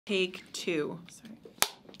Take two. Sorry.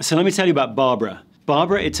 So let me tell you about Barbara.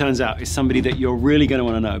 Barbara, it turns out, is somebody that you're really going to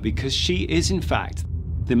want to know because she is, in fact,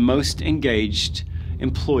 the most engaged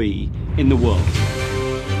employee in the world.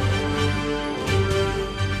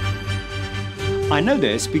 I know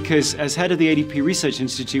this because as head of the ADP Research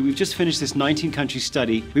Institute, we've just finished this 19-country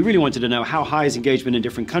study. We really wanted to know how high is engagement in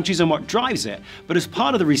different countries and what drives it. But as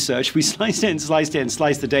part of the research, we sliced it and sliced it and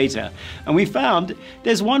sliced the data. And we found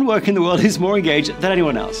there's one worker in the world who's more engaged than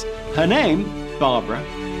anyone else. Her name, Barbara.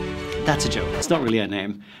 That's a joke. It's not really her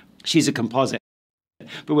name. She's a composite.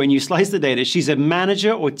 But when you slice the data, she's a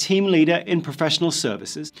manager or team leader in professional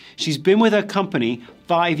services. She's been with her company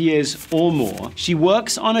 5 years or more. She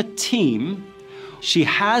works on a team. She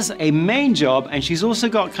has a main job, and she's also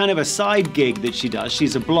got kind of a side gig that she does.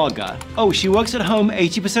 She's a blogger. Oh, she works at home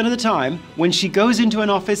 80% of the time. When she goes into an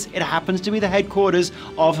office, it happens to be the headquarters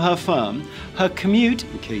of her firm. Her commute,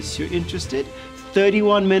 in case you're interested,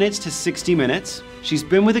 31 minutes to 60 minutes. She's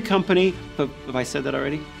been with the company, but have I said that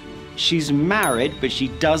already? She's married, but she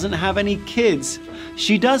doesn't have any kids.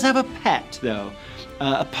 She does have a pet, though.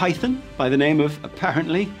 A python by the name of,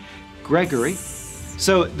 apparently, Gregory.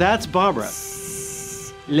 So that's Barbara.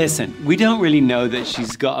 Listen, we don't really know that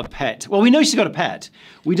she's got a pet. Well, we know she's got a pet.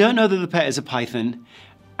 We don't know that the pet is a python,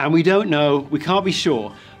 and we can't be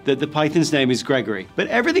sure that the python's name is Gregory. But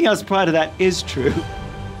everything else prior to that is true.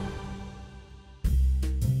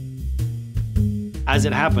 As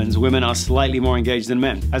it happens, women are slightly more engaged than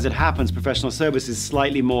men. As it happens, professional service is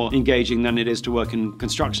slightly more engaging than it is to work in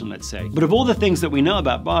construction, let's say. But of all the things that we know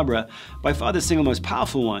about Barbara, by far the single most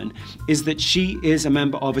powerful one is that she is a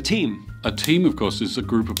member of a team. A team, of course, is a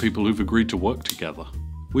group of people who've agreed to work together.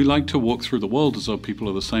 We like to walk through the world as though people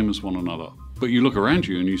are the same as one another. But you look around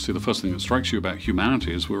you and you see the first thing that strikes you about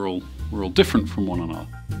humanity is we're all different from one another.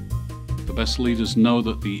 The best leaders know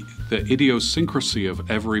that the idiosyncrasy of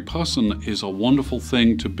every person is a wonderful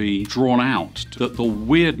thing to be drawn out, that the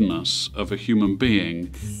weirdness of a human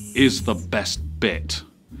being is the best bit.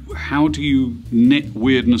 How do you knit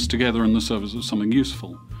weirdness together in the service of something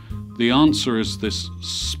useful? The answer is this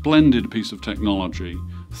splendid piece of technology,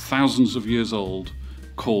 thousands of years old,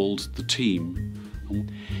 called the team.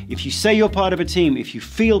 If you say you're part of a team, if you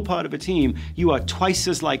feel part of a team, you are twice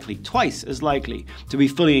as likely to be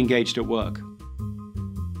fully engaged at work.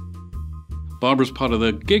 Barbara's part of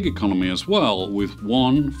the gig economy as well, with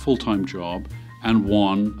one full-time job and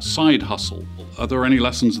one side hustle. Are there any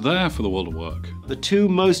lessons there for the world of work? The two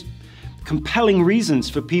most compelling reasons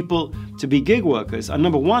for people to be gig workers are,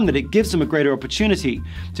 number one, that it gives them a greater opportunity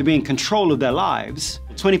to be in control of their lives.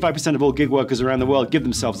 25% of all gig workers around the world give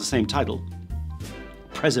themselves the same title,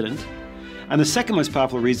 president. And the second most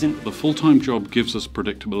powerful reason, the full-time job gives us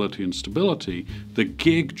predictability and stability. The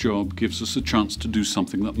gig job gives us a chance to do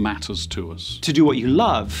something that matters to us. To do what you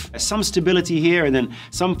love. Some stability here and then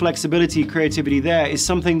some flexibility, creativity there is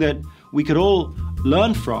something that we could all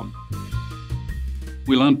learn from.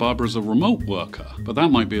 We learned Barbara's a remote worker, but that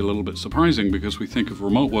might be a little bit surprising because we think of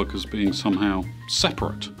remote workers being somehow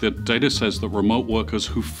separate. The data says that remote workers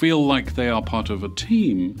who feel like they are part of a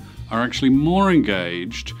team are actually more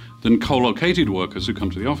engaged than co-located workers who come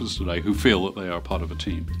to the office today who feel that they are part of a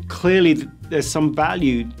team. Clearly, there's some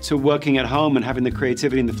value to working at home and having the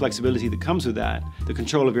creativity and the flexibility that comes with that, the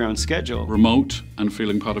control of your own schedule. Remote and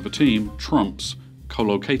feeling part of a team trumps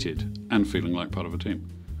co-located and feeling like part of a team.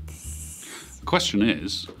 The question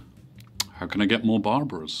is, how can I get more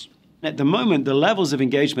Barbaras? At the moment, the levels of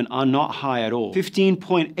engagement are not high at all.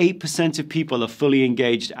 15.8% of people are fully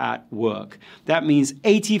engaged at work. That means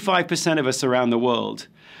 85% of us around the world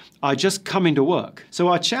are just coming to work. So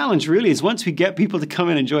our challenge really is, once we get people to come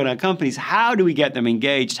in and join our companies, how do we get them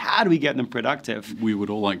engaged? How do we get them productive? We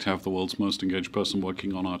would all like to have the world's most engaged person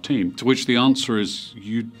working on our team, to which the answer is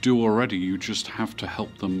you do already. You just have to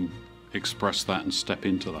help them express that and step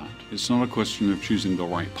into that. It's not a question of choosing the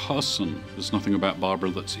right person. There's nothing about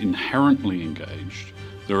Barbara that's inherently engaged.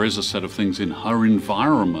 There is a set of things in her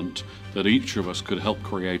environment that each of us could help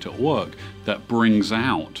create at work that brings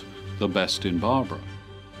out the best in Barbara.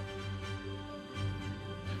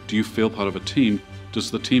 Do you feel part of a team?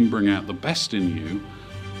 Does the team bring out the best in you?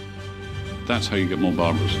 That's how you get more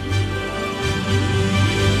Barbaras.